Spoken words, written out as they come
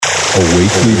A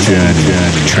weekly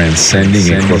journey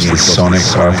transcending across the sonic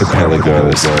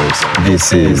archipelagos.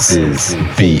 This is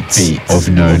Beats of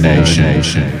No Nation.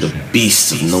 The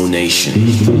Beast of No Nation.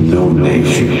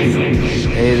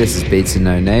 Hey, this is Beats of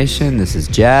No Nation. This is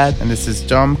Jad. And this is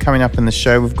Dom. Coming up in the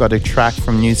show, we've got a track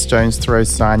from New Stones Throw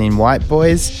signing White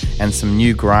Boys and some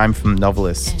new grime from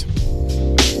Novelist.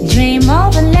 Dream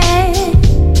of a land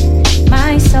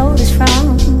my soul is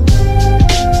from.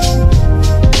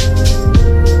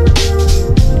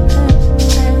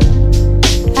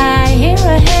 I hear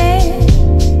a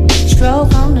hand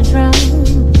stroke on the drum.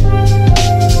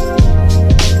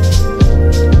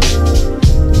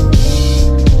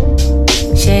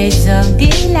 Shades of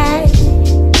delight,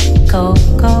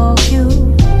 cocoa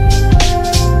hue.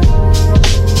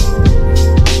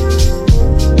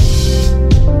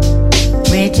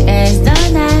 Rich as the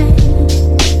night,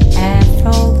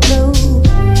 afro blue.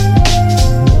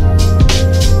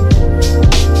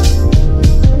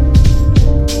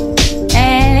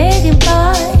 Elegant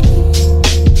boy,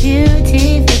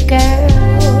 beautiful girl.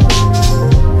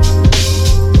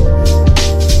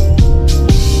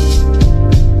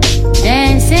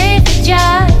 Dancing for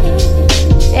joy,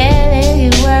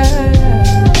 elegant world.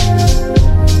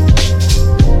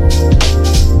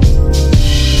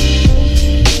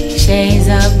 Shades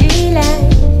of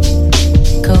delight,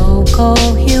 cocoa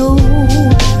hue.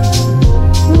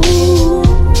 Ooh.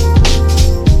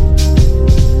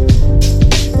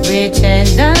 Rich as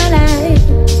the night,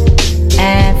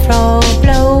 afro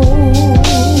blow.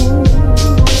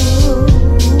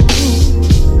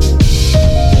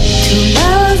 Two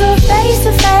lovers are face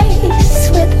to face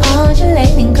with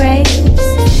undulating grace.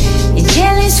 You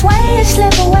gently sway and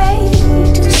slip away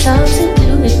to some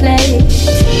secluded place.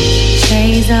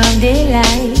 Shades of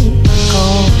delight,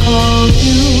 cocoa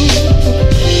hue.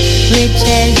 Rich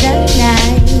as the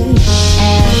night,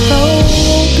 afro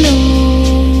blue.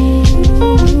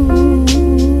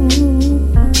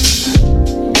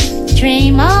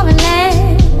 Dream of a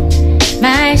land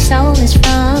my soul is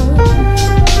from.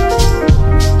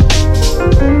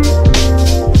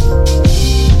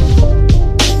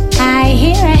 I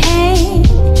hear a hand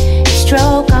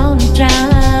stroke on the drum.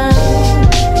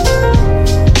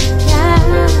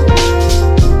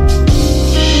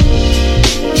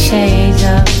 Shades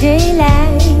of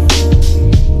delight,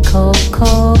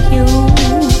 cocoa hue.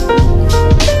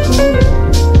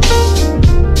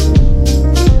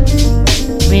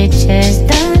 Rich as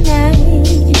the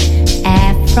night,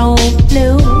 afro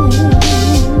blue.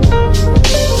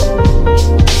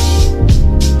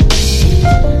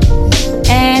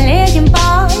 Elegant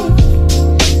boy,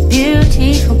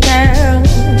 beautiful girl.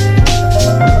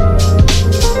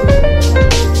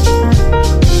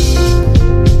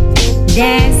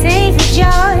 Dancing for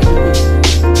joy,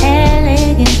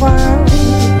 elegant world.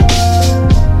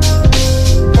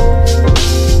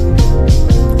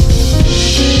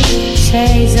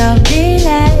 Shades of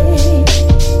delight,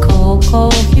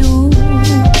 cocoa hue.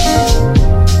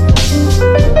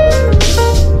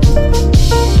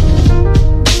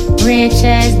 Rich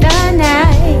as the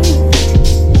night,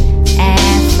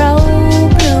 afro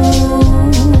blue.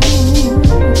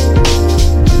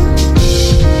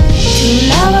 Two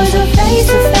lovers are face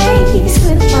to face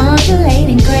with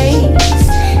undulating grace.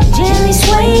 Gently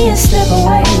sway and slip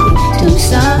away to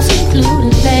some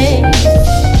secluded place.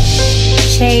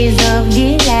 Shades of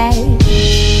delight,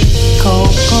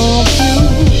 cocoa hue.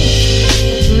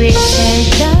 Rich as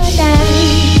the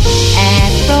night,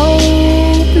 afro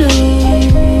blue.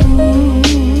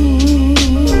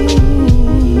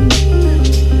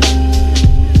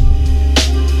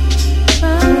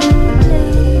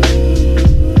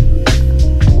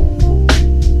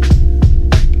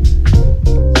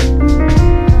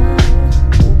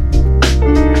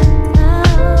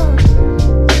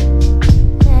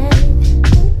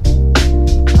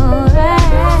 Oh.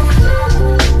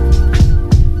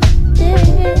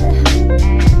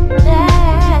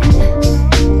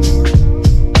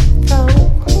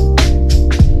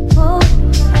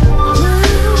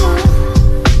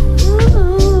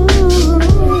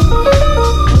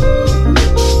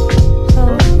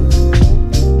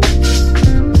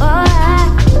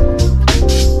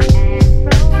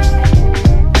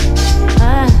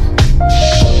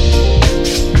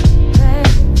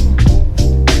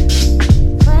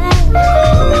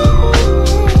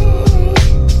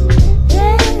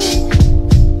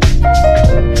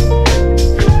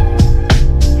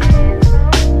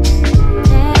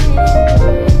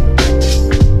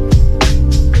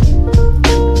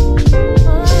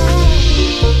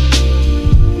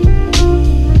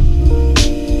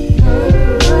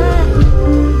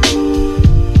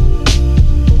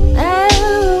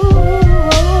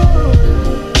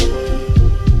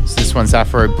 This one's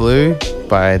Afro Blue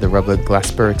by the Robert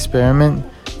Glasper Experiment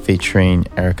featuring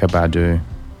Erykah Badu.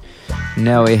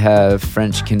 Now we have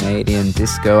French-Canadian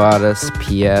disco artist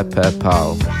Pierre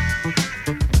Perpal.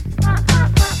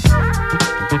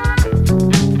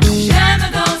 J'aime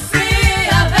danser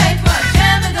avec toi,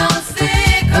 j'aime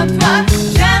danser.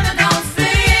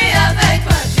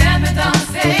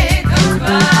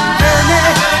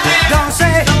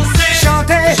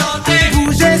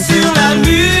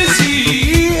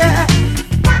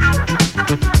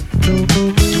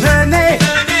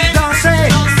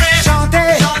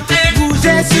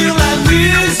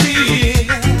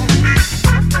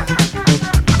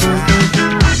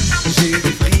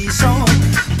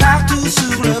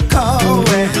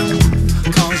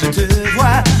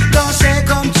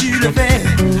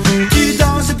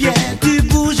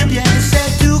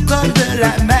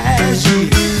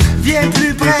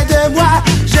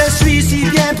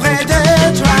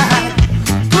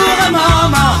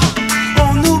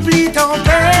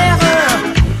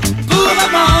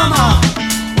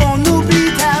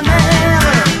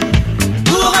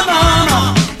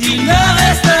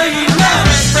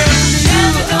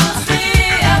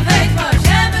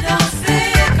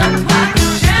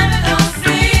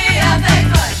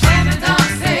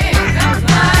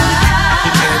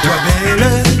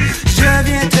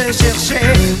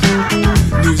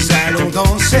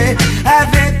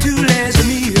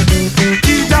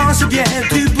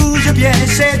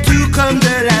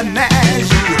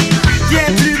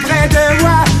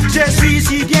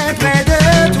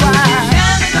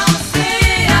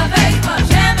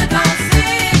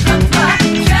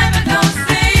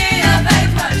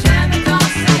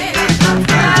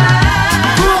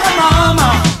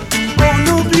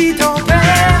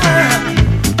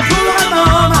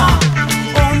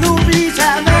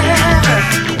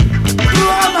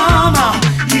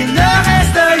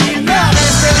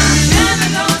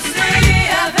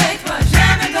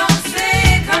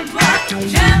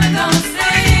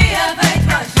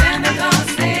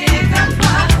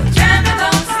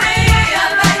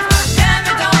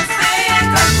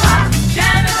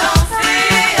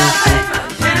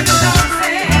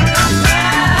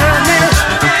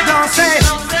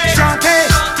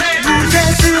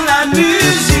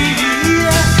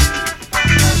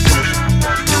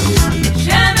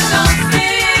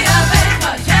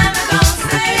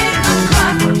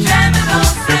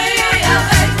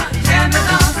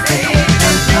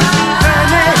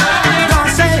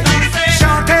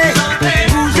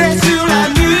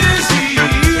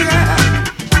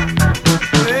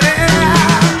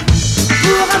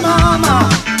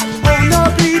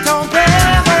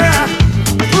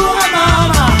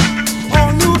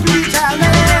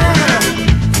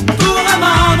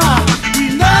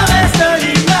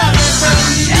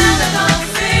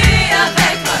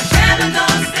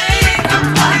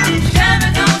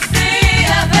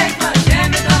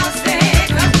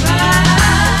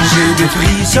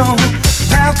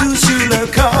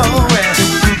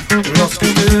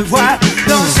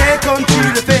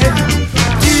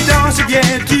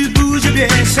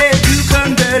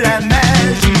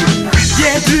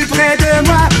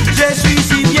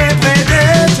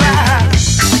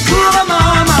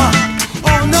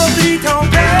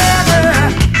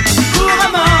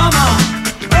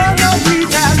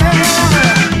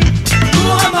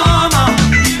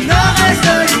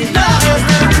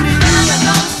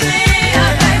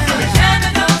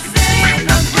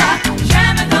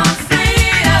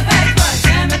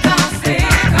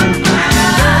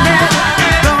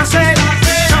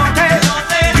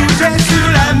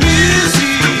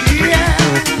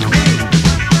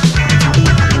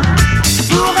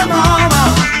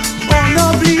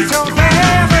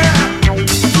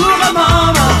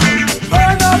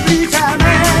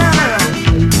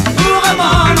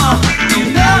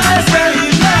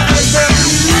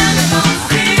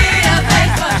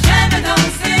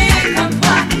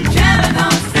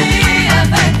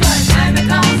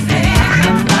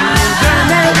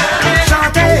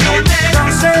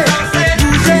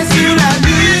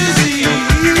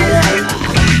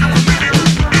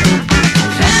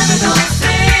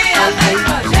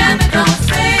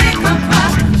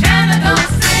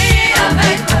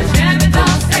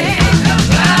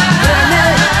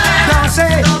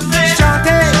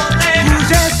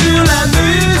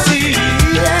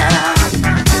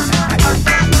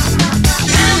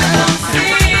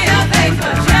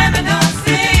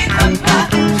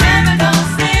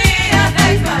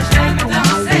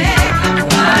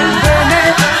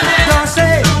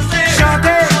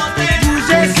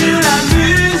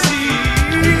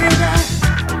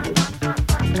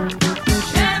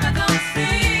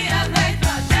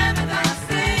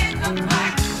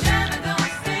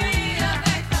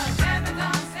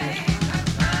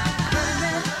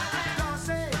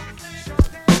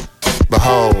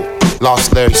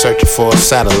 Larry searching for a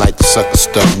satellite. The sucker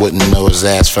stuck wouldn't know his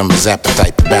ass from his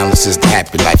appetite. The balance is the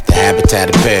happy life, the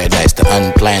habitat of paradise, the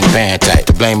unplanned parent type.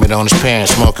 To blame it on his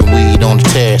parents, smoking weed on the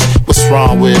terrace. What's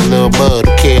wrong with little bud?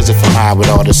 Who cares if I'm high with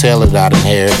all this hell that I done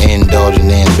inherit? Indulge and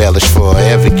embellish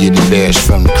forever, get embarrassed.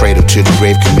 From the cradle to the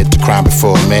grave, commit the crime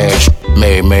before marriage.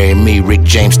 Marry me, Rick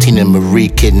James, Tina Marie,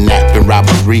 kidnapping,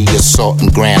 robbery, assault,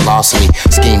 and grand larceny.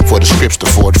 Scheme for the scripts to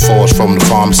forge force from the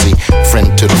pharmacy. Friend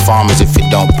to the farmers if you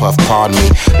don't puff, pardon me.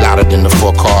 Louder than the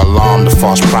four-car alarm, the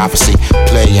false prophecy.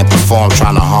 Play and perform,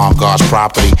 trying to harm God's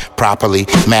property. Properly,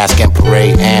 mask and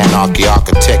parade, anarchy,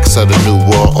 architects of the new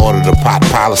world order, the pot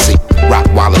policy. Rock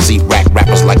wallers eat rack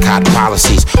rappers like hot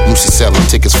policies. Lucy selling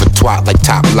tickets for twat like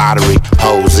top lottery.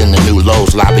 Hoes in the new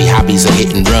Lowe's lobby, hobbies a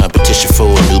hit and run. Petition for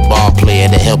a new ball player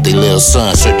to help their little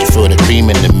son. Searching for the cream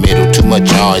in the middle. Too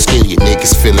much always kill you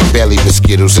niggas, filling belly with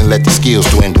Skittles and let the skills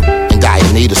dwindle. In dire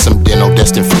need of some dental,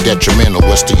 destined for detrimental.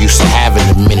 What's the use of having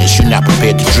the minutes? You're not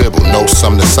prepared to dribble. No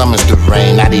sum that summons the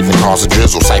rain, not even cause a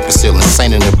drizzle. Cypher still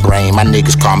insane in the brain. My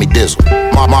niggas call me Dizzle.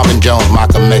 Marvin Jones,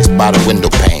 Malcolm X by the window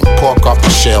pane. Pork off the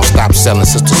shelf, stop selling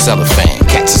sister cellophane.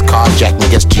 Cats is carjacking,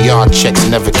 guess GR checks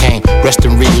never came. Rest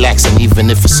and relaxing, even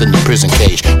if it's in the prison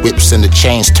cage. Whips in the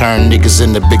chains, turn niggas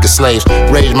into bigger slaves.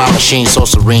 Raise my machine so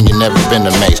serene, you never been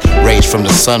amazed. Rage from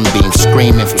the sunbeam,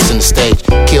 screaming from center stage.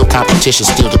 Kill competition,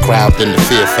 steal the crowd, then the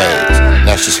fear fades.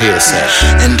 That's just hearsay.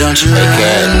 And don't you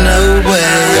run away.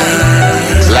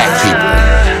 Black people.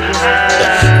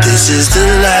 This is the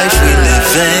life we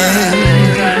live in.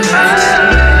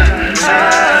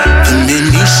 The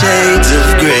many shades of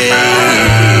gray.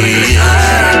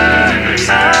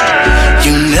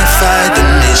 Unify the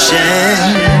mission.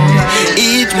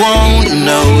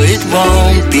 It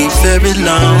won't be very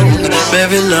long,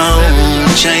 very long.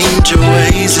 Change your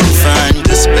ways and find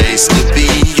the space to be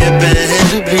a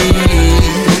better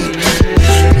being.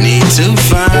 Need to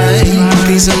find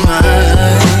peace of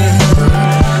mind.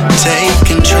 Take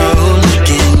control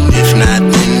again. If not,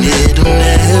 then it'll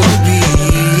never be.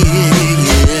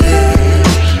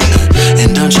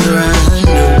 And don't you run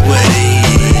away.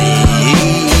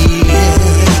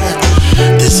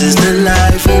 This is the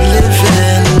life we live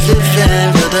in.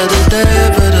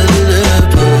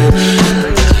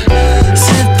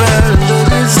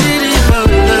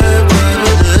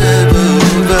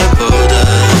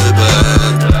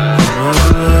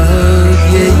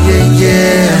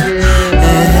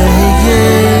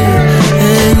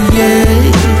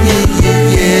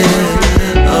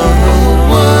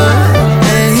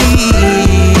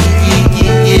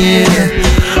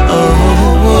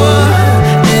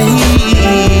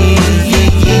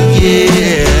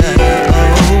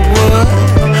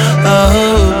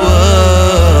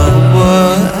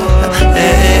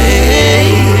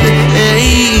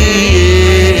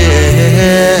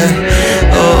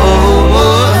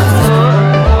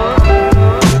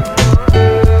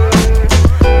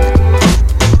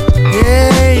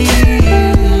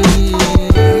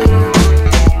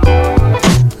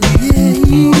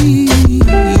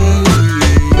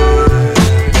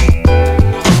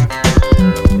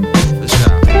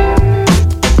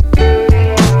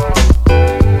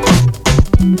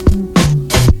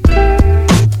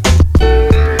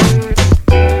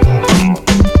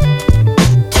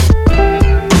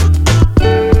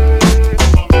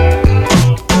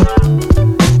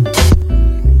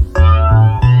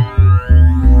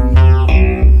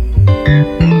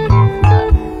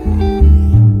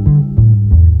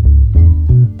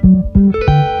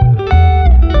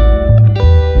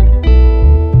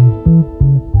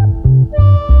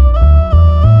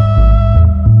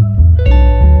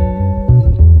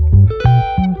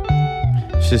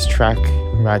 This track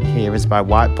right here is by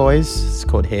White Boys. It's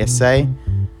called Hearsay,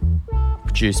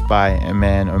 produced by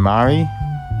Aman Omari,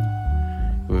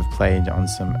 who have played on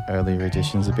some earlier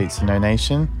editions of Beats of No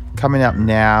Nation. Coming up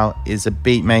now is a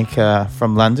beat maker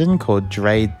from London called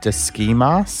Dre the Ski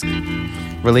Mask,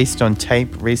 released on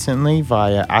tape recently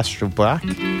via Astral Black.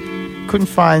 Couldn't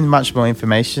find much more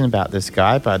information about this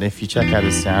guy, but if you check out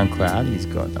his SoundCloud, he's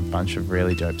got a bunch of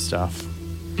really dope stuff.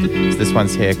 So this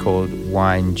one's here called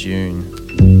Wine June.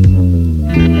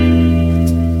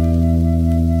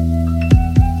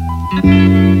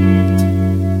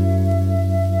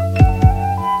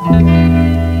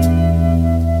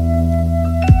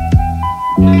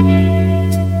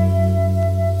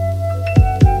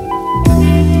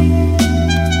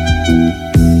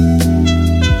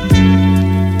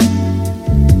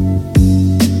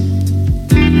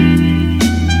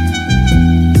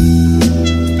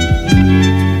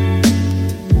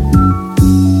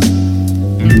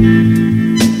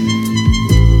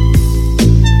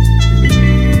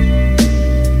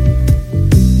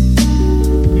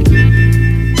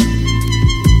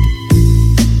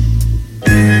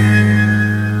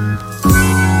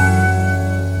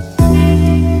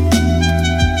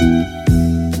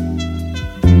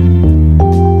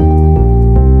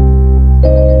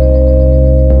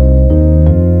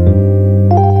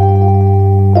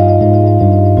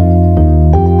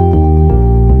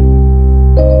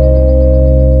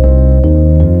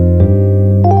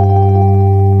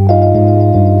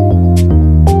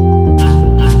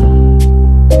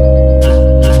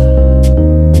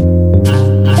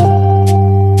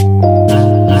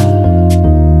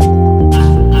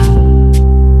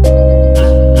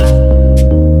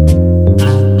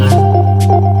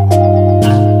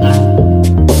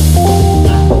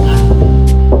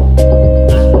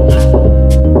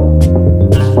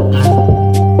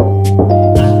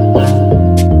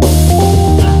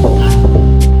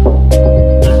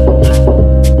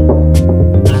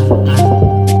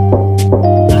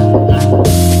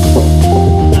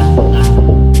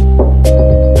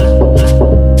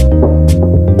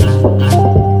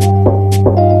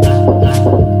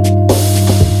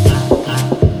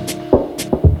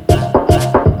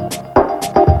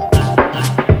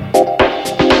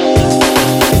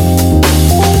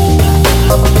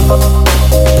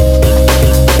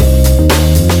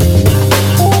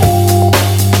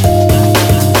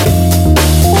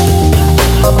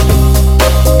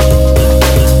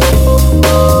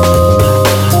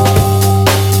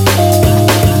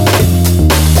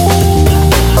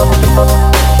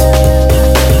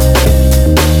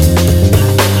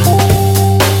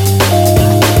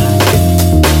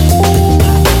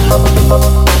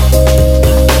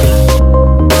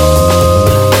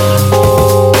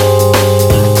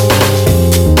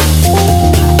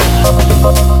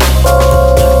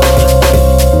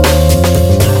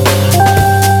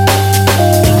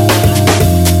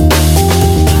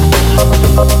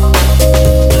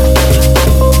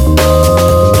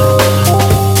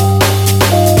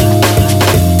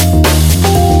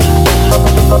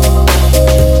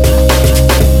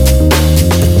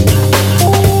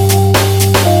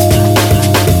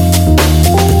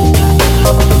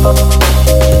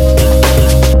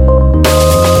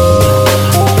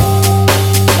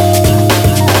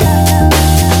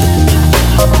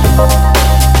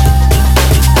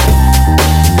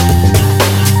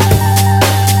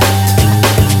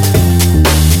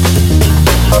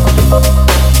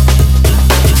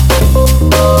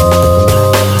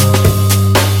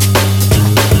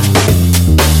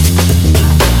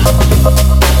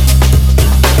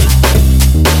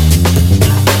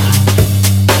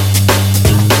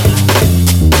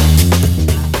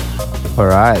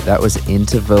 Alright, that was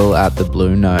Interval at the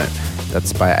Blue Note.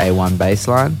 That's by A1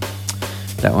 Bassline.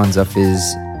 That one's off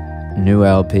his new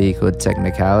LP called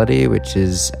Technicality, which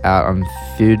is out on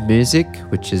Food Music,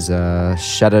 which is a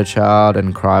Shadow Child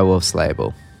and Crywolf's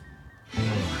label.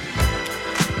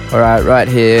 Alright, right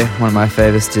here, one of my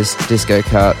favourite disco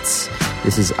cuts.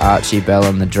 This is Archie Bell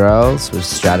and the Drells with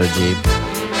Strategy.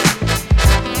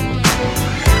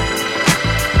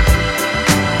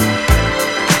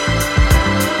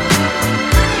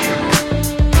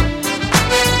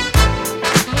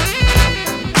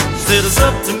 It is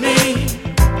up to me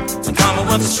to come up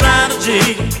with a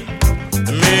strategy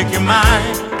to make you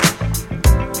mine,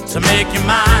 to make you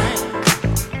mine.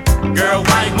 Girl,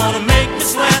 why you wanna make me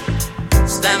sweat?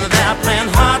 Standing there playing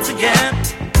hard to get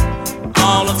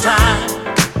all the time,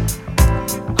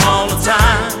 all the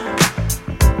time.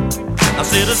 I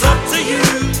said it's up to you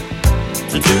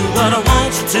to do what I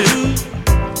want you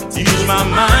to use my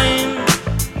mind,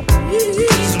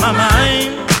 use my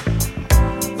mind.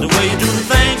 The way you do the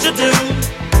things you do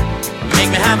make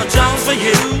me have a chance for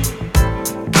you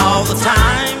all the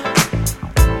time,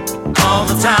 all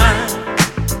the time.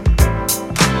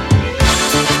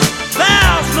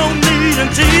 There's no need in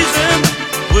teasing,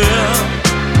 well,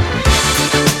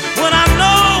 when I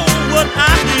know what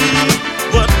I need,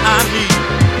 what I need.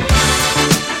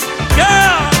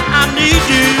 Girl, I need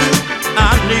you,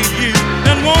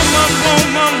 and woman,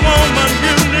 woman, woman,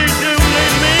 you need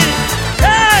me.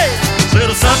 Hey!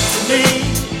 It's up to me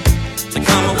to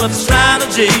come up with a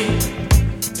strategy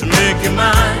to make you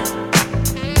mine,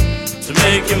 to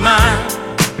make you mine.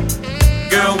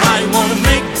 Girl, why you wanna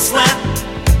make me sweat?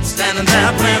 Standing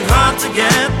there playing hard to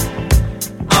get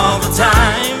all the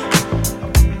time,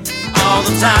 all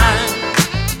the time.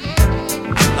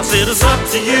 I said it's up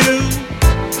to you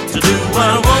to do what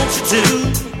I want you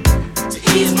to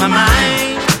ease my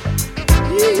mind,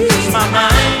 ease my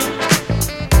mind.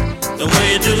 The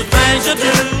way you do the things you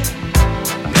do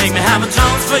make me have a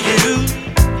chance for you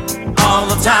all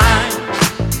the time,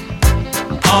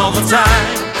 all the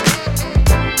time.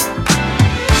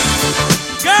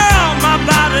 Girl, my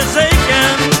body's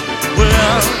aching,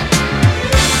 well,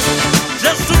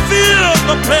 just to feel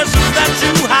the pleasure that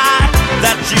you hide,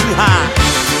 that you hide.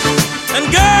 And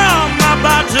girl, my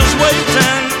body's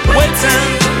waiting, waiting,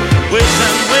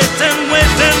 waiting, waiting,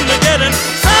 waiting to get it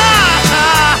high.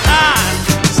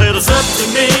 It's up to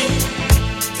me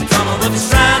to come up with a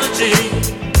strategy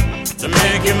to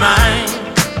make you mine,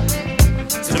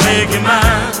 to make you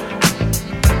mine.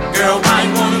 Girl, why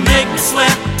you wanna make me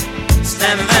sweat?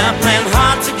 Standing there playing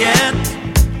hard to get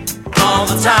all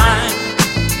the time,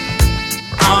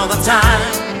 all the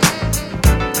time.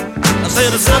 I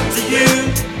said it's up to you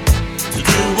to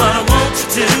do what I want you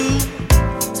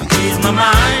to ease my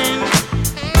mind,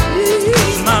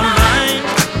 ease my mind.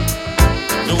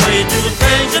 The way you do the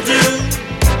things you do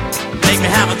make me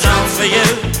have a chance for you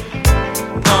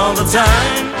all the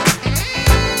time,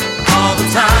 all the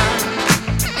time.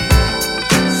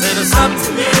 Said it's up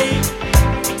to me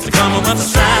to come up with a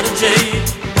strategy,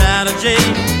 strategy.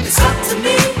 It's up to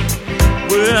me,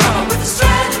 well, come up with a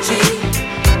strategy.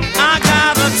 I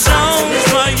got a chance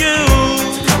for you,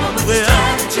 well, I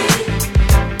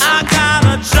got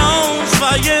a chance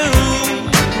for you.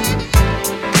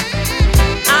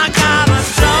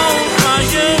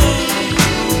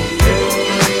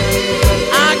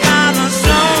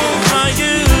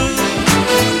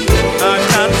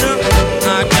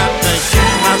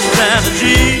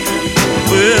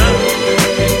 Well,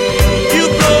 you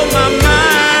blow my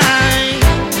mind.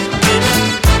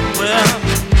 Well,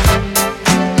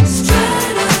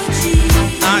 strategy.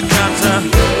 I got to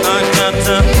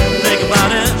think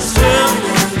about it still.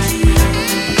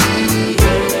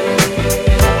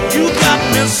 You got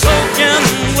me soaking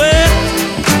wet.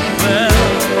 Well,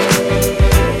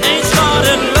 ain't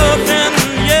started loving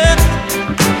yet.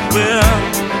 Well,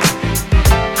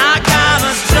 I got a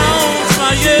chance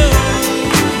for you.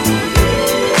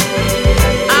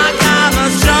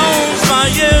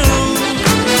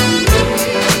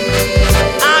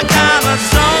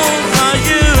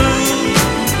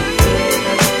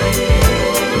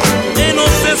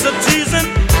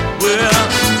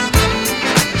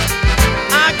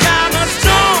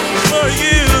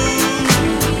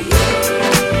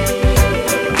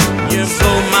 You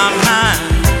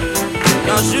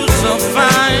so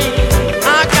fine, I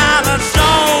got a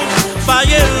song for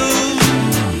you.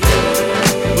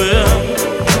 Well,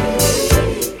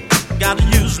 gotta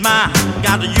use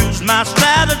my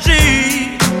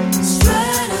strategy.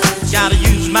 Gotta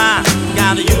use my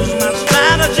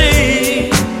strategy.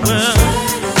 Well,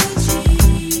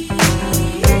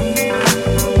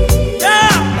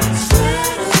 yeah,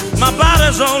 my body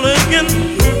eyes are looking,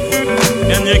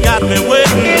 and you got me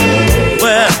waiting.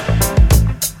 Well,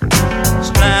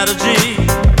 strategy.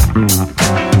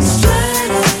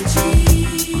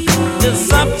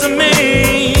 It's up to me.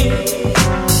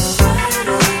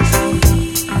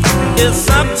 It's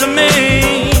up to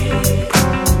me.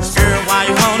 Girl, why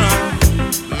you wanna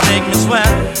make me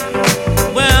sweat?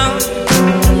 Well,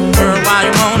 girl, why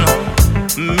you wanna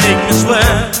make me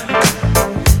sweat?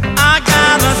 I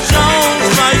got a Jones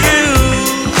for you.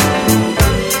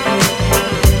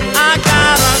 I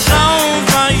got a Jones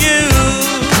for you.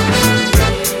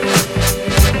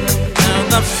 Now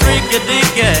the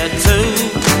freaky-deaky too.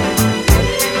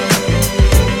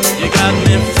 You got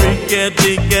me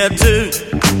freaky-deaky too.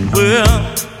 Well,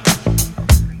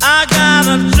 I got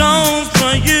a Jones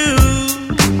for you.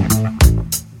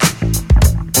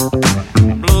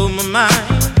 Blow my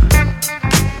mind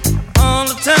all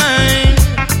the time.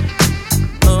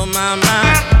 Blow my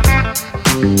mind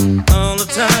all the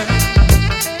time.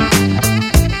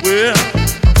 Well,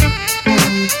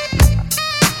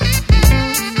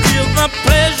 feel the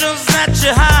pleasures that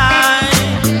you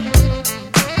hide.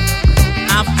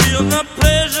 I feel the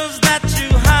pleasures that you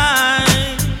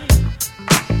hide.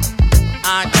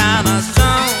 I got a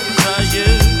song for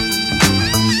you.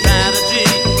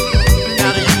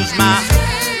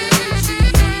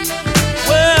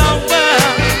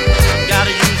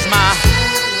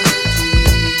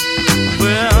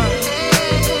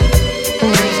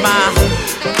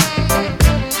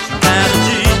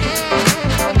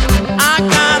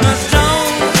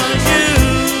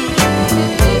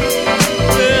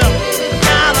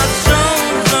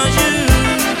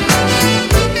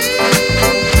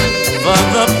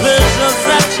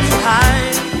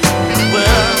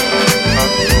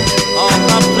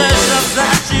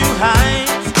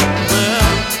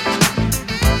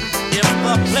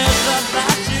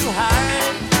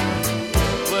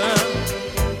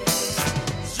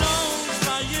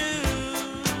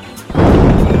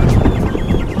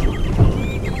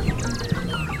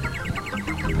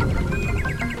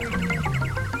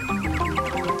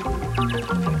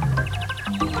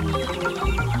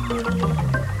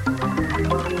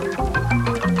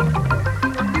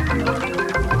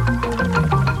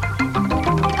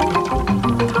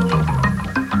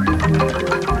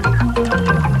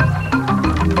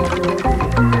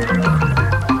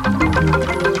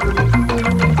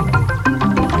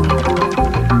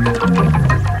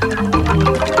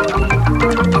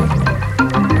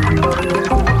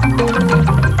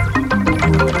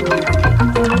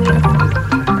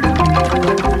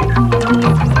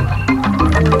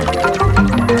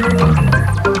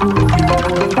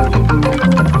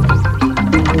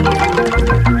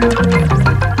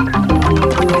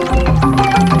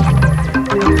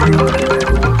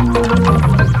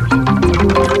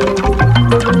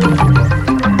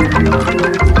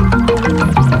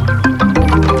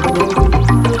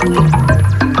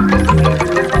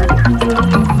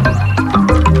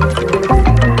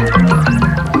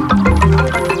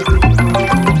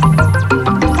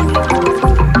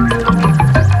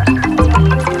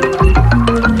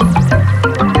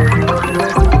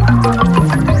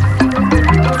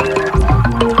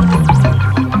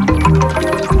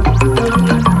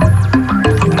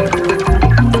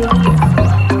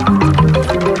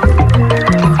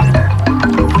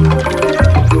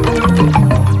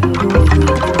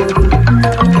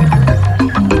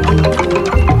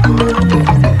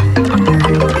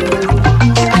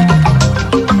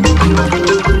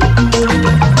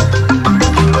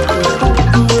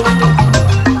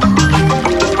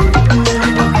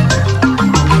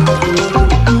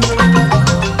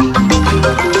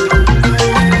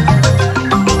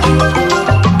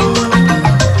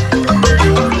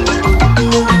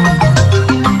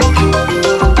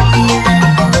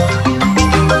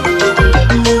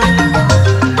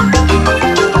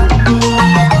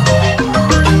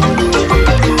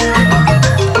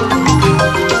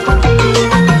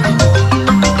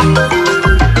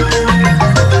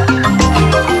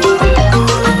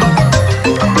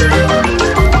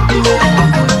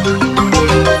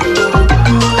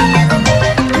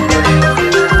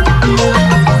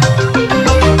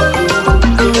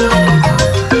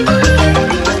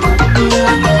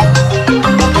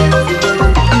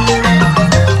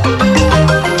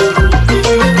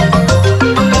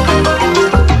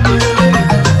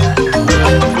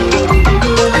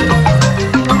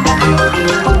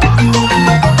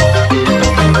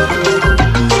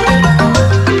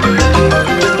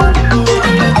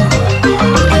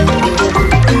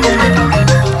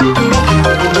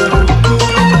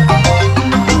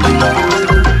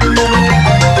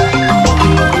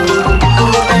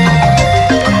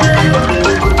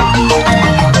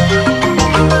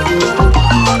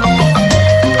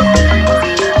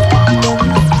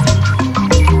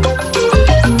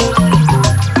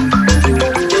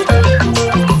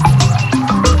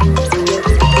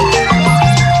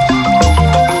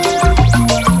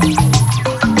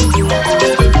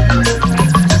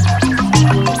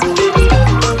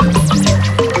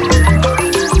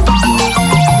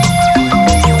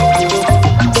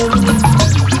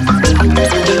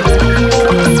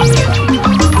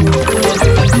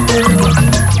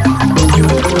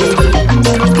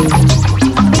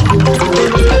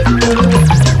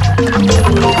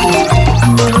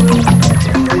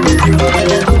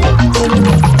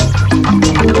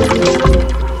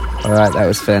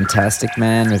 was Fantastic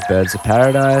Man with Birds of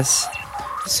Paradise.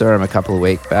 Saw him a couple of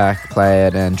weeks back play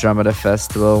at Andromeda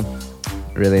Festival.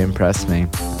 Really impressed me.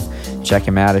 Check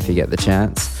him out if you get the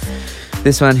chance.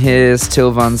 This one here is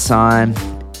Till Von Sign.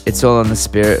 It's All in the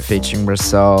Spirit featuring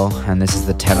Brasol, and this is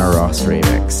the Tenor Ross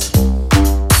remix.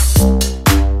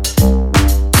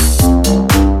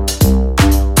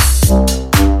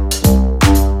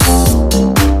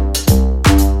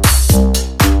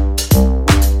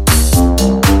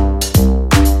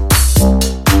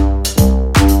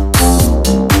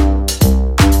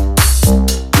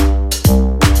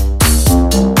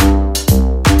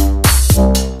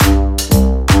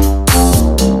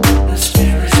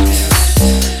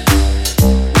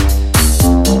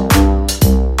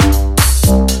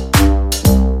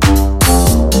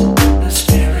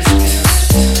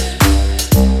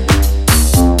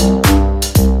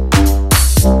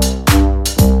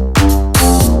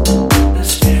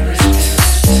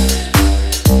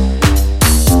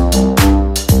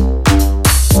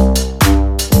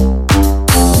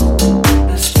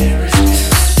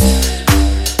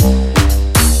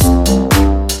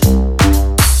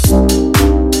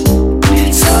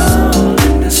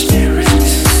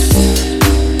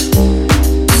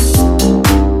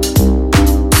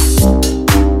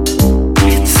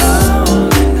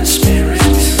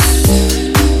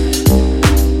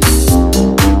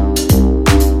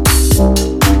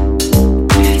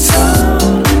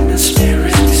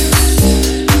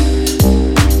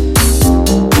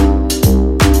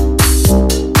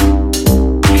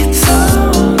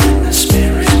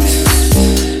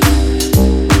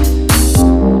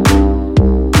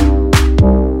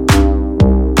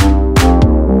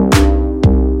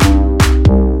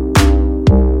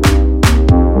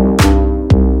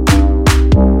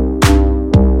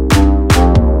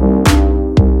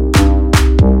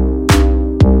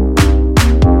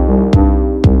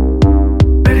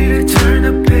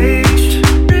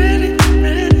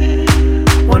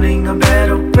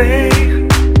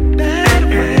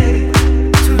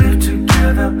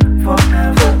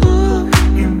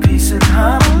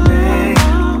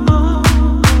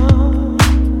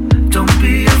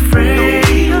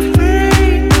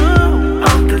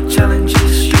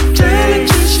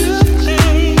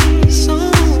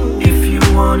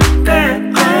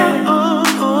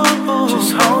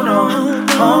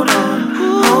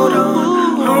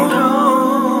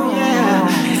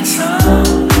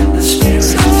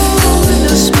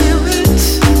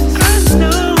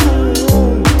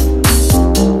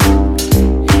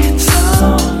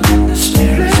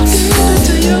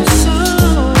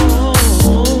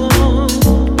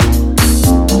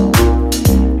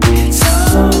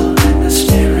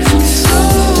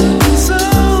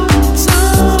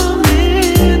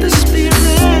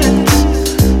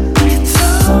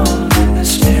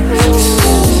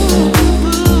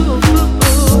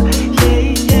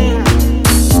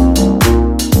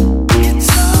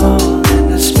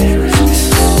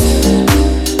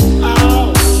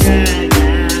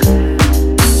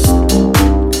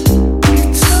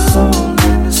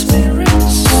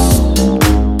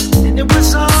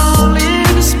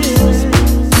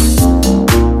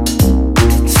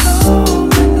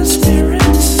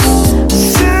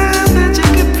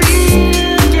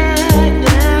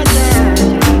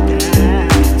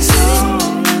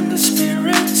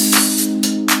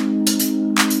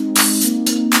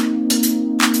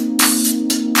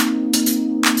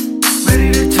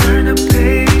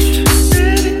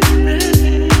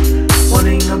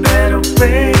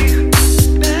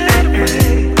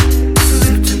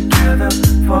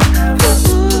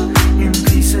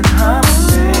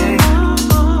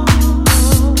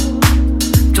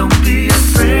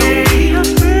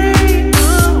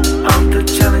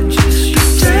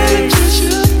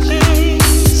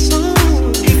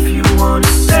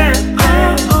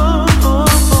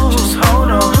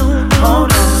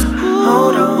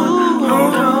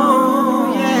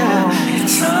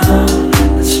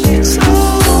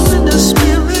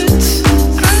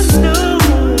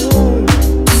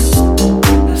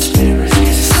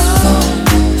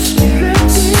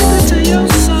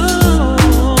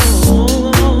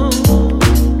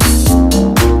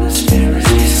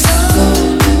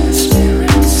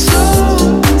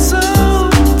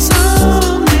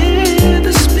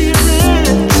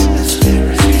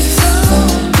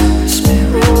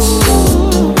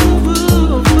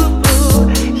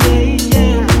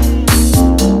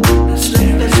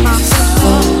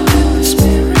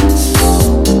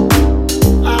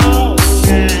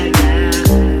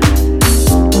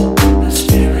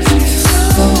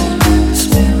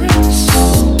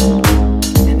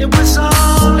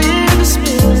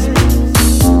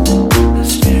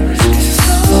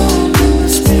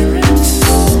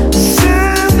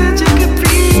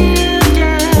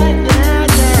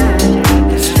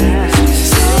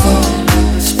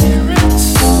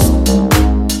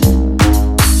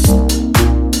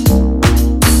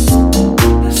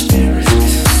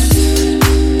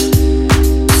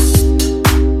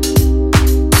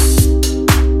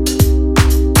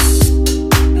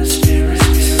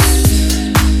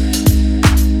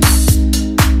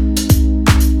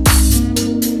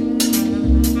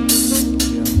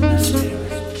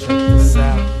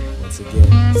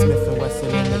 again. Smith and Wesson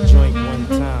in the joint one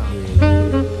time.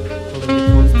 Pulling the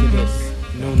coast to this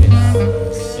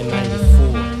newness in 94.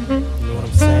 You know what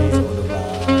I'm saying?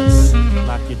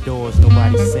 Lock your doors,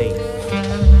 nobody's safe.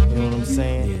 You know what I'm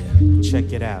saying?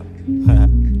 Check it out.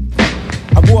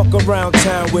 I walk around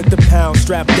town with the pound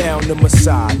strapped down to my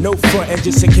side. No frontin'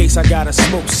 just in case I gotta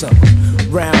smoke some.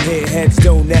 Round here, heads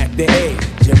don't act the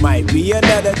age. You might be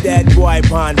another dead boy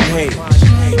upon page.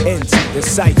 Into the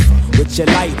cipher with your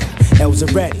lighter. L's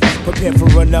are ready, prepare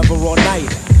for another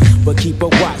all-nighter. But keep a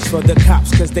watch for the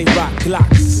cops, cause they rock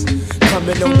Glocks.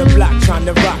 Coming on the block trying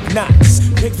to rock knots.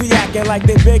 Pigs be acting like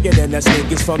they bigger than us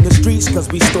niggas from the streets, cause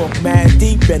we stalk mad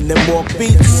deep in them walk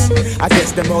beats. I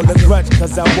guess them hold a grudge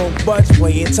cause I won't budge.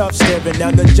 Playing tough, staring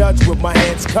down the judge with my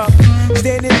hands cupped.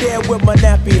 Standing there with my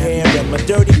nappy hair and my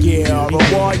dirty gear. All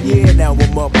a war year, now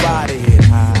I'm up out of here.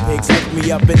 Pigs lift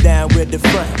me up and down with the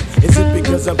front. Is it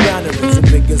because I'm down or is it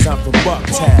because I'm from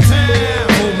Bucktown?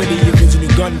 Home of the original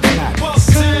gun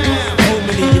clappers. Home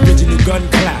of the original gun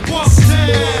clappers.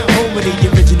 Home of the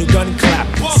original gun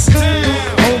clappers.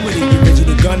 Home of the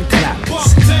original gun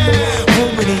clappers.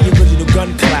 Home of the original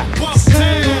gun clappers.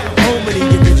 Home of the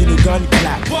original gun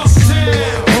clappers.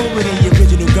 Home of the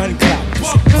original gun clappers.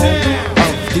 Home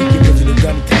of the original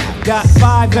gun clappers. Got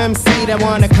 5 MC that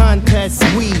wanna contest.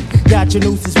 We got your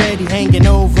nooses ready, hanging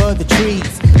over the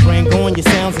trees. Bring on your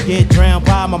sounds and get drowned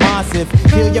by my massive.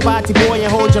 Kill your body boy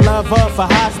and hold your lover for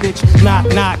hostage. Knock,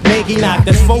 knock, nigga, knock,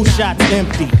 that's 4 shots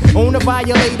empty. On a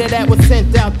violator that was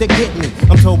sent out to get me.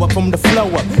 I'm told up from the flow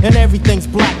up, and everything's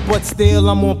black, but still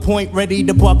I'm on point, ready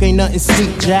to buck, ain't nothing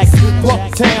sweet, Jack.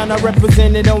 Bucktown, I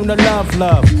represented on the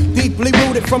love. Deeply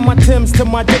rooted from my Timbs to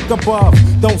my dick above.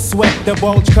 Don't sweat the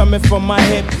bulge coming from my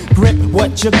hip. Grip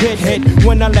what you get hit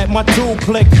when I let my tool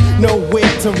click.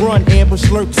 Nowhere to run, ambush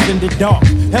lurks in the dark.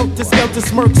 Helter skelter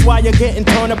smirks while you're getting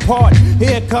torn apart.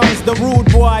 Here comes the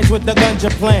rude boys with the ganja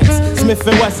plants. Smith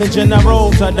and Wesson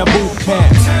generals of the boot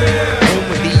camp. Home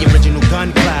with the original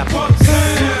gun clappers.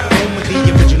 Home with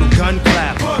the original gun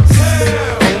clappers.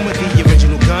 Home with the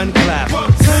original gun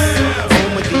clappers.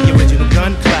 Home with the original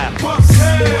gun clappers.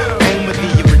 Home with the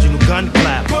original gun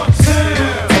clappers.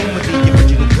 Home with the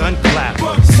original gun clappers.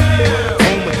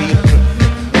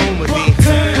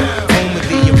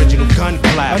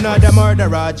 Another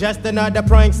murderer, just another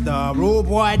prankster. Rude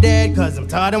boy dead, cause I'm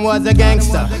taught him was a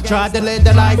gangster. Tried to live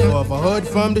the life of a hood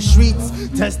from the streets.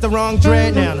 Test the wrong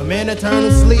dread, now I'm in eternal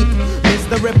sleep.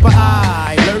 Mr. Ripper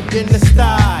Eye, lurk in the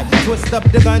sty. Twist up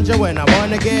the ganja when I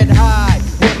wanna get high.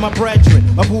 With my brethren,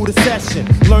 a Buddha session.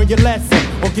 Learn your lesson,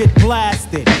 or get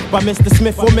blasted by Mr.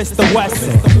 Smith or Mr.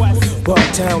 Wesson.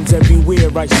 Bucktown's everywhere,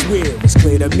 I swear, it's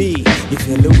clear to me. You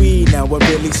feel the weed, now I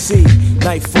really see.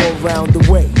 Nightfall round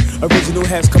the way, original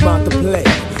has come out to play.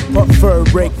 Puff fur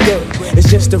break through, it's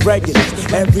just a regular.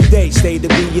 Every day, stay to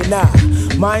be and I.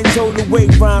 Mind's hold the way,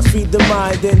 rhymes feed the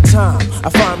mind in time. I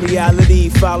find reality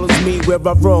follows me where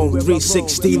I roam.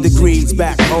 360 degrees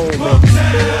back home. Home of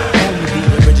the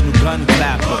original gun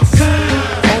clappers.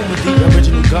 Home of the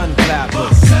original gun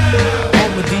clappers.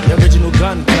 Home of the original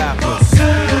gun clappers.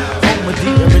 Home of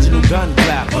the original gun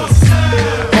clappers.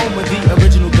 Home of the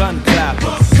original gun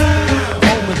clappers.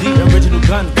 Home of the original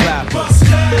gun clappers.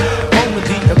 Home of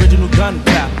the original gun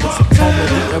clappers. Home of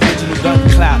the original gun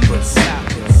clappers.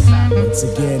 Once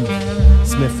again,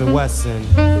 Smith and Wesson,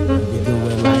 we do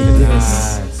it like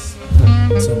this.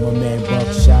 To my man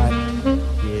Buckshot,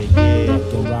 yeah,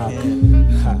 the rock,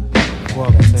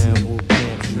 Bucktown, Boot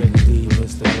Camp, Trick D,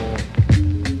 Mr. Wall.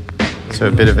 So a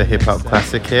bit of a hip hop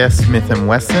classic here, Smith and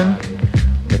Wesson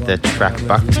with their track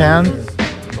Bucktown.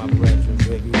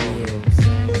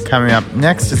 Coming up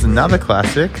next is another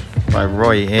classic by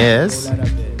Roy Ayers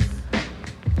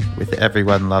with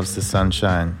Everyone Loves the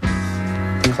Sunshine.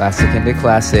 Classic into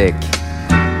classic.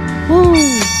 Woo!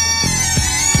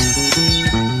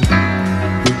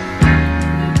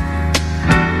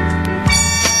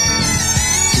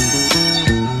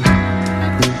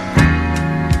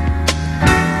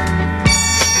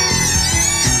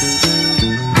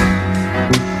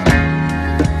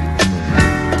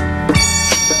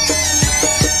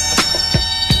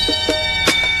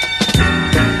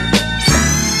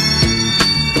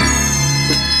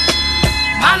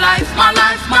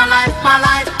 My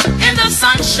life in the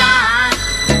sunshine.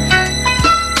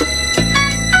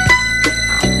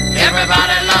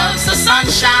 Everybody loves the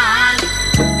sunshine.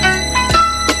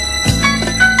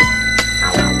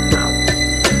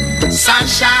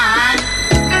 Sunshine.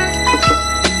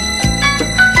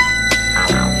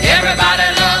 Everybody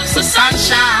loves the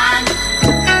sunshine.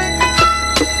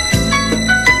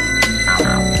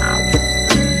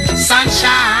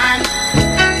 Sunshine.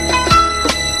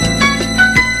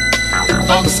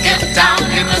 Folks get down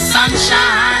in the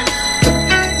sunshine.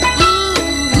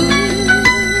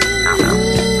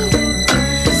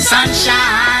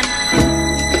 Sunshine,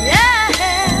 yeah.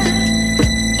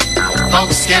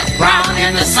 Folks get brown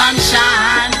in the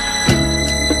sunshine.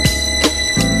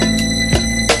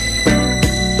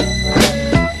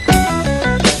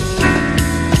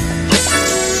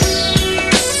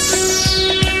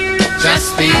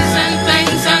 Just bees and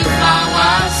things and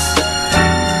flowers.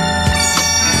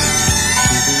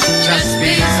 Just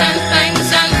bees and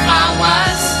things and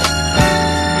flowers.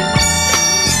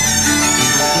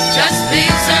 Just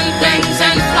bees and things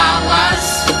and flowers.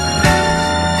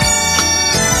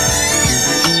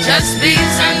 Just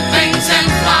bees and things and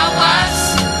flowers.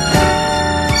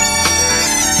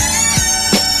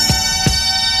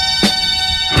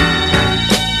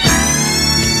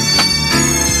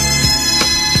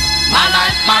 My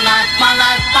life, my life, my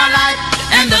life, my life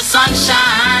in the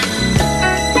sunshine.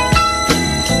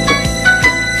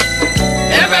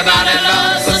 Everybody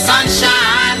loves the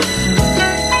sunshine.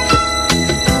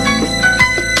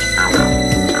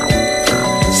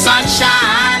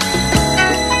 Sunshine.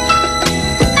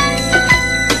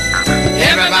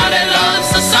 Everybody loves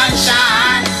the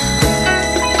sunshine.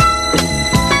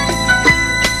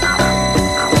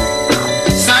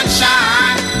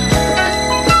 Sunshine.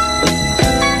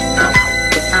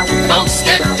 Folks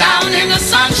get down in the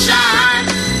sunshine.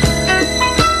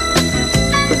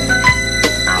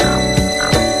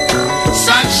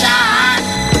 Sunshine.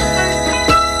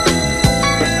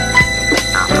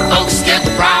 Folks get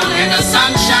brown in the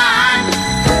sunshine.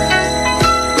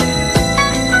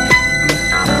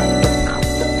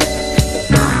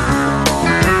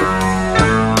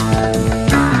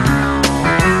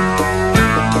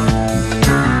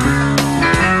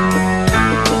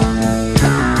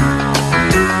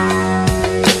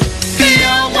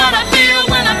 Feel what I feel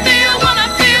when I feel what I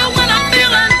feel when I'm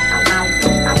feeling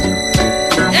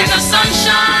in the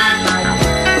sunshine.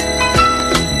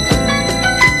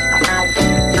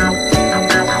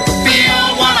 Feel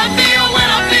what I feel when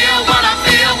I feel what I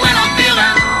feel when I'm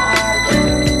feeling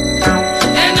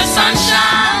in the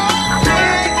sunshine.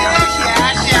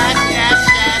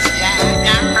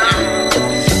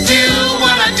 Do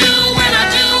what I do when I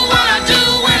do what I do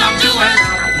when I'm doing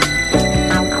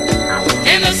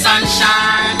in the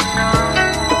sunshine.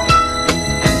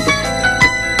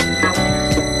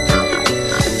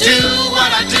 Do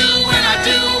what I do when I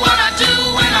do what I do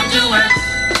when I'm doing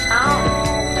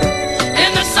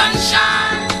in the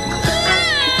sunshine.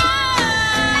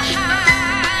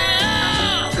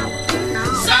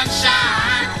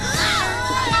 Sunshine.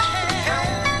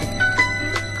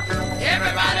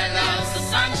 Everybody loves the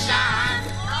sunshine.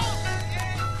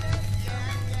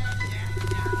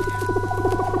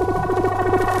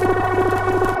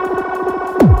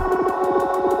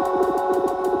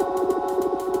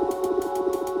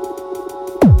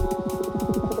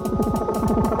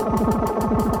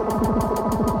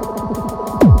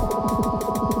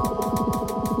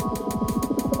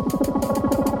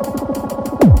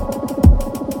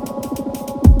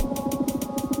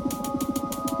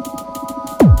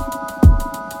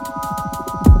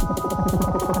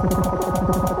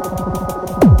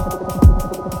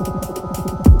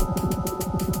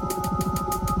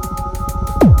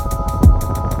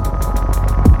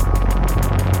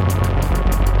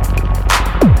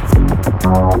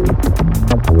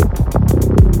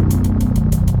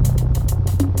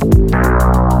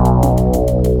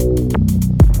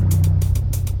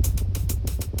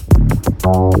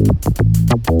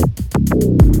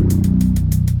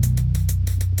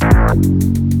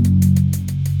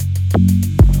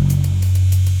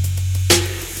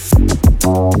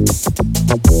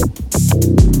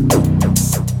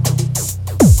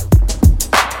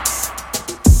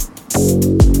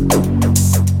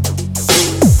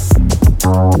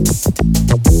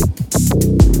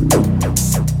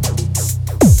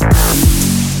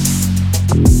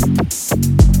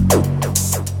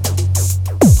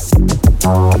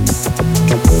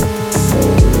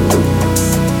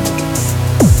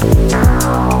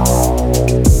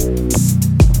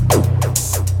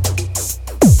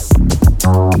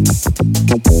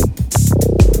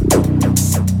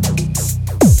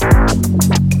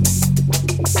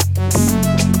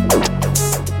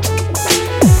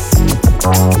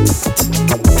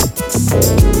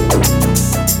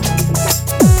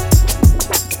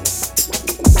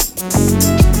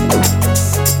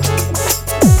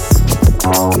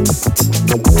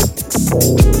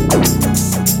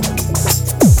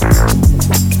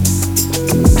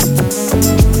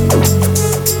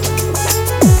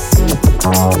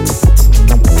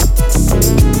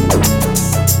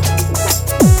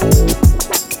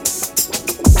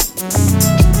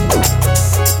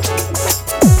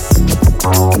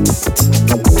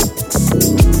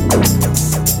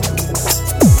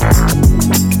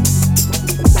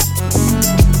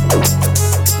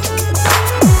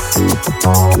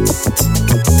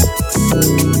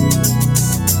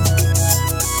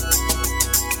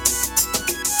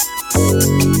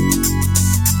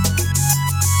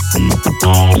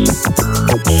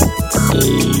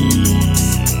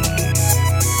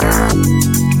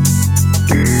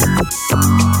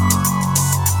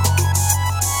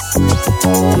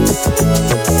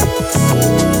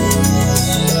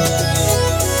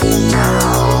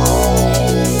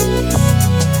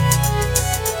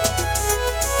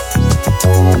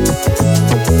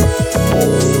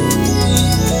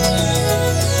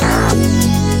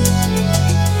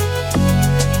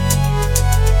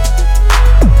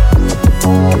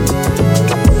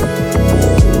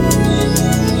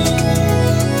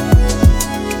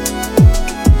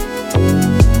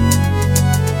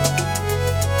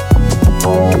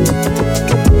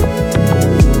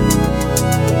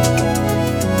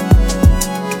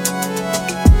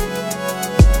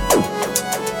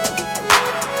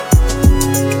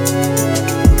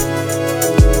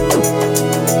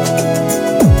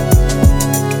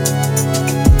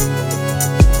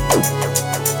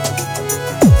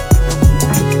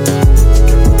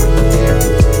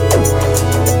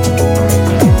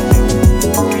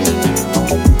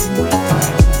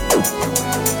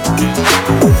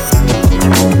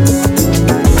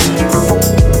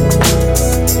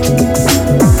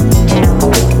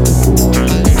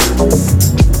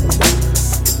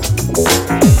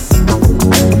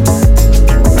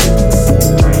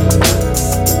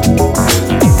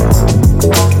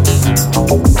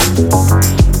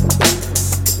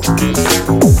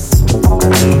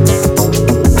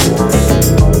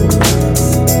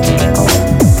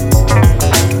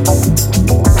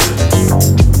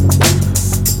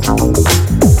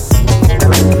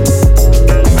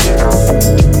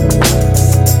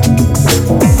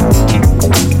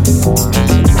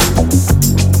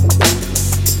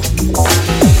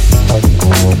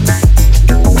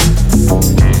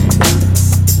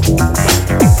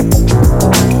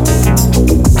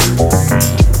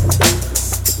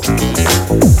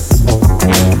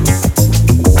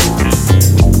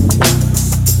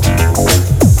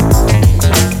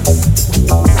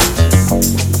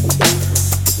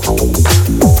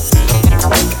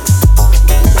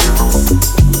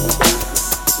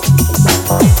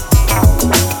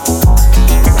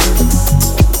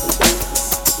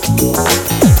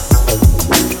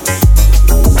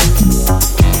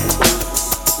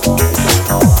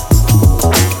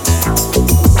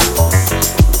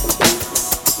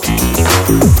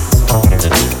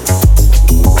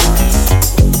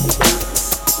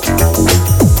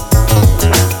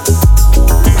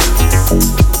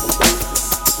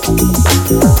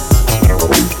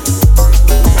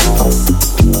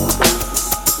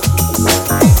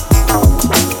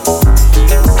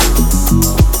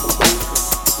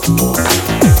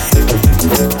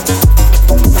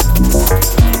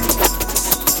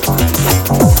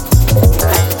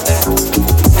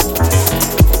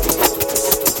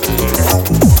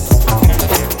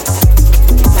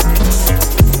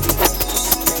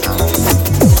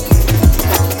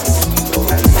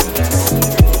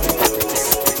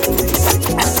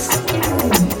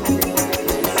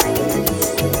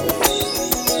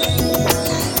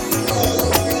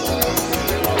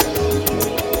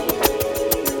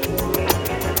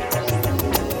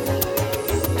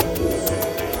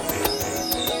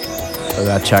 So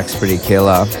that track's pretty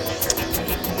killer.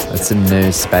 That's a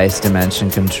new Space Dimension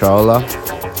controller.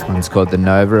 One's called the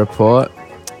Nova Report.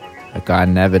 That guy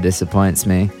never disappoints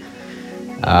me.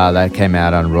 That came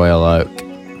out on Royal Oak.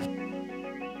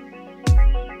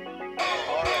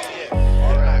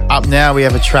 Up now we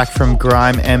have a track from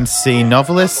Grime MC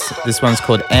Novelist. This one's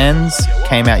called Ends.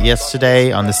 Came out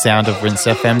yesterday on the Sound of Rinse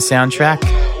FM soundtrack.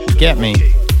 Get me.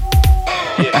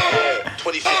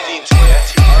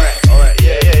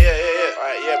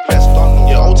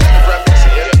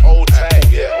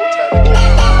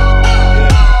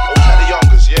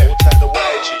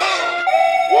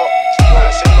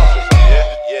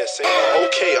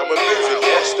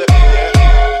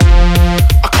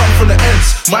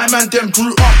 My man them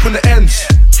grew up in the ends.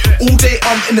 All day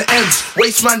I'm in the ends.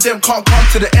 Waste man them can't come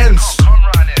to the ends.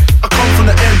 I come from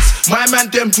the ends. My man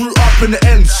them grew up in the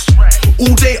ends.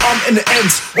 All day I'm in the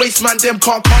ends. Waste man them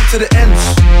can't come to the ends.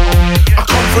 I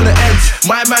come from the ends.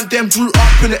 My man them grew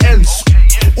up in the ends.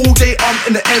 All day I'm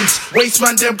in the ends. Waste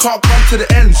man them can't come to the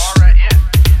ends.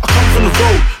 I come from the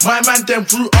road. My man them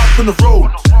grew up in the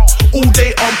road. All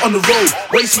day I'm on the road.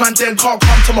 Waste man then can't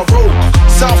come to my road.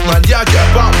 South man, yeah I get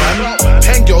about man.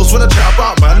 10 girls wanna chat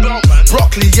about man.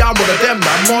 Broccoli, yeah I'm one of them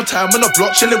man. More time on the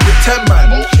block chilling with 10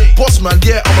 man. Boss man,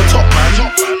 yeah I'm a top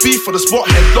man. Beef for the spot,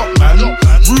 headlock man.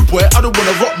 Rude boy, I don't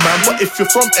wanna rock man. But if you're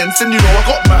from ends then you know I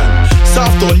got man.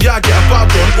 South Don, yeah I get about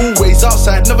Don. Always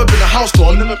outside, never been a house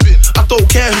Don. I don't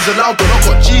care who's allowed Don. I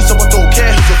got G's so I don't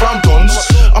care who's around Dons.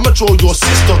 I'ma draw your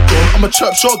sister Don. I'm a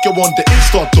chirp shot, get on the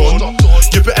Insta Don.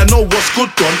 You better know what's good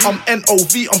Don. I'm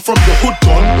NOV, I'm from the hood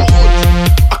Don.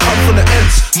 I come from the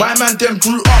ends. My man them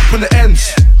grew up in the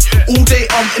ends. All day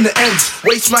I'm in the ends.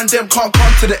 Waste man them can't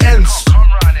come to the ends.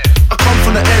 I come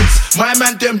from the ends. My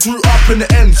man them grew up in the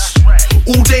ends.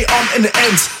 All day I'm in the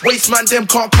ends. Waste man them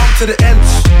can't come to the ends.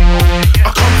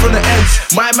 I come from the ends.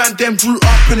 My man them grew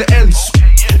up in the ends.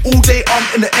 All day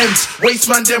I'm in the ends. Waste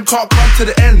man them can't come to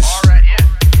the ends.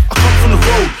 I come from the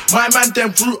road. My man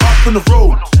them grew up in the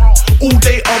road. All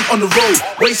day I'm on the road.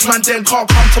 Waste man then can't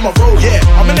come to my road. Yeah,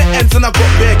 I'm in the ends and I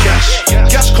got bare cash.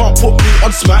 Cash can't put me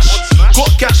on smash. Got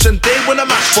cash and they wanna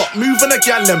match, but moving a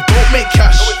gal them don't make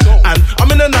cash. And I'm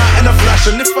in the night and a flash,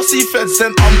 and if I see feds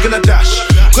then I'm gonna dash.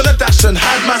 Gonna dash and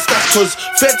hide my stash, cause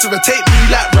feds irritate me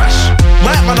like rash.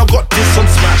 My man I got this on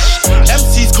smash.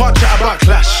 MCs can't chat about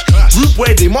clash. Rude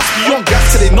boy they must be on gas,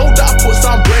 cause they know that I put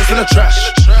some boys in the trash.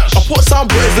 I put some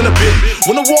boys in the bin.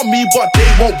 Wanna want me but they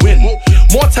won't win.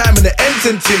 More time in the ends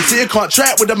and things, so you can't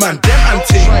try it with the man, them and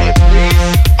ting.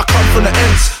 I come from the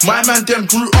ends, my man them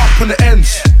grew up in the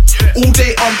ends. All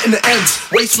day I'm in the ends,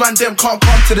 waste man them can't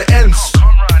come to the ends.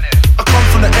 I come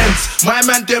from the ends, my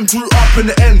man them grew up in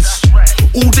the ends.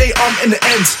 All day I'm in the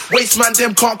ends, waste man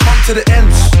them can't come to the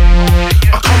ends.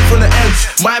 I come from the ends,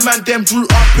 my man them grew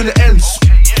up in the ends.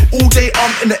 All day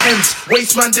I'm in the ends,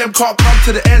 waste man them can't come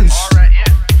to the ends.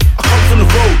 I come from the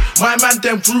road, my man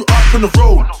them grew up in the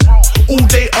road. All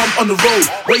day I'm on the road,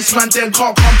 waste man then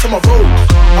can't come to my road.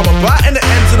 I'm a bar in the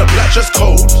ends and a black just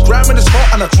cold. Grime is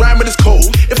hot and a grime is cold.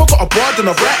 If I got a bar then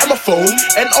I write on my phone.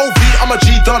 NOV, I'm a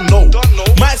G, done know.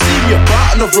 Might see me a bar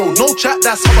on the road, no chat,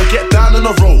 that's how I get down on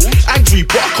the road. Angry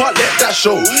but I can't let that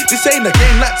show. This ain't a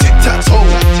game like tic-tac-toe.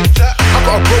 I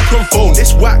got a broken phone,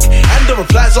 it's whack, and the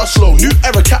replies are slow. New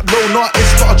era cap low, nah,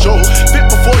 it's not a joke. Bit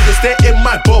before you stay in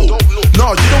my bowl.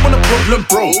 Nah, you don't want a problem,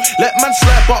 bro. Let man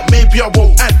slide, but maybe I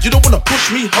won't. And you don't wanna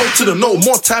push me out to the no.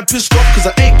 More time pissed off, cause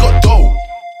I ain't got dough.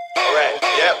 Alright,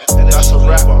 yep, that's a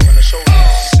wrap. Man, the show,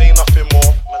 say nothing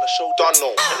more. Man, the show done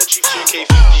no. Energy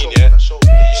 2K15, yeah? You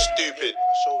stupid.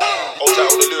 Hold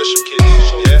out all the Lewisham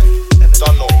kids, yeah?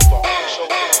 Done no.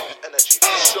 Energy,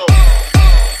 show.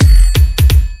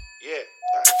 Yeah,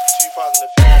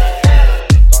 2015, yeah?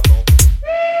 Done no.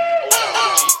 Hold out all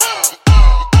the G.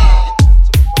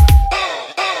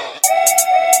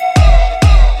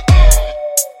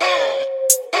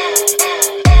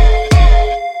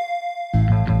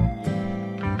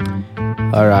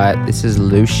 Alright, this is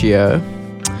Lucio.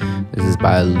 This is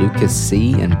by Lucas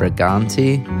C. and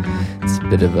Briganti. It's a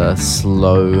bit of a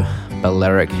slow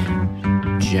Balearic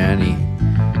journey.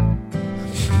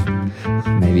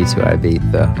 Maybe to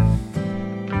Ibiza.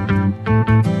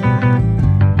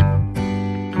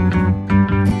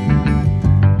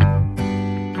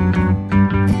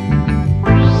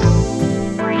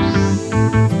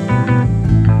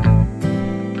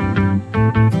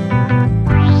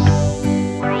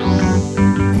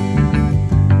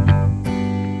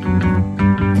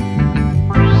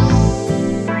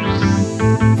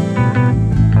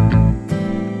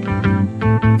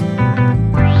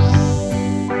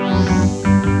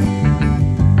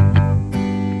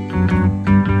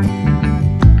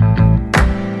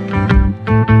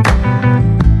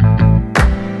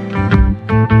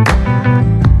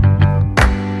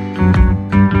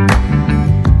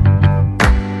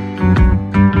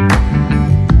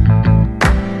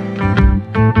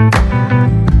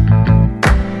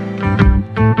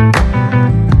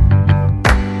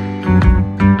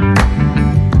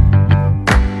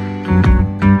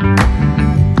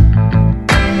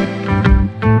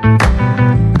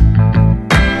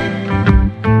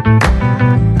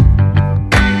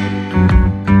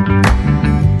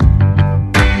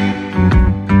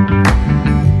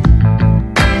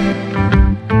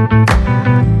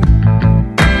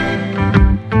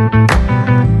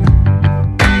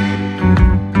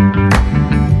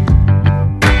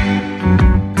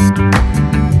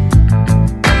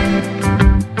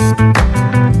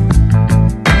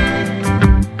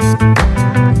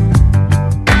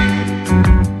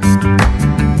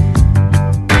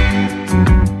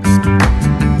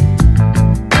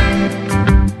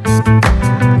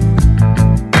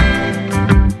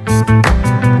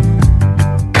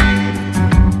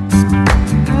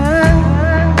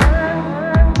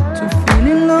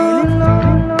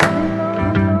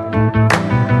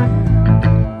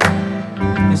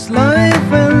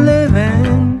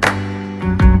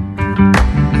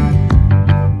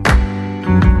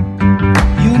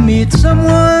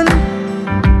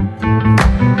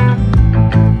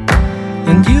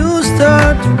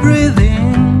 to breathe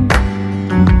in.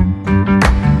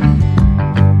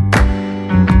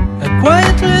 A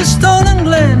quietly stolen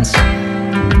glance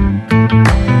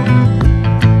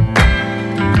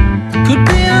could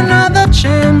be another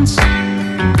chance.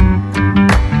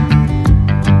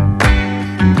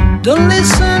 Don't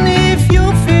listen if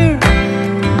you fear,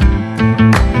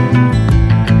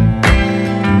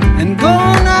 and go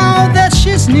now that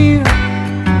she's near.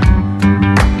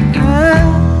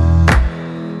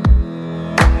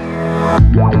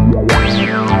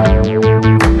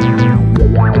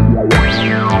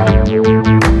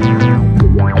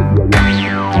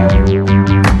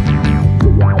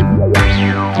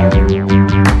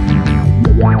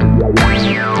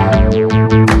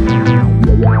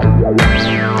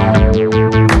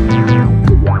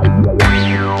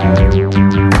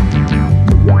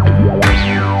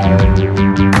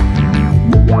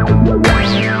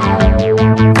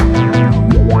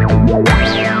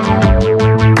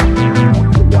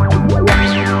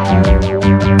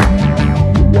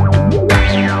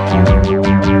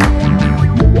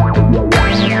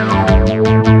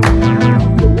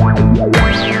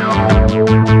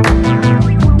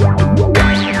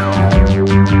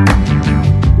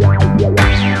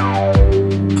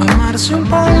 Amarsi un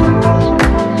po'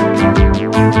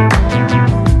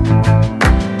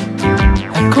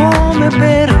 è come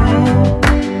bere.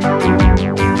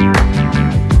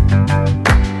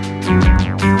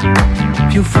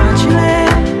 Più facile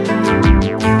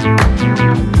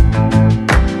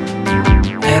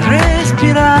è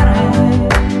respirare.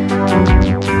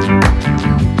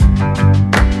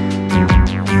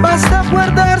 Basta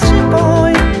guardare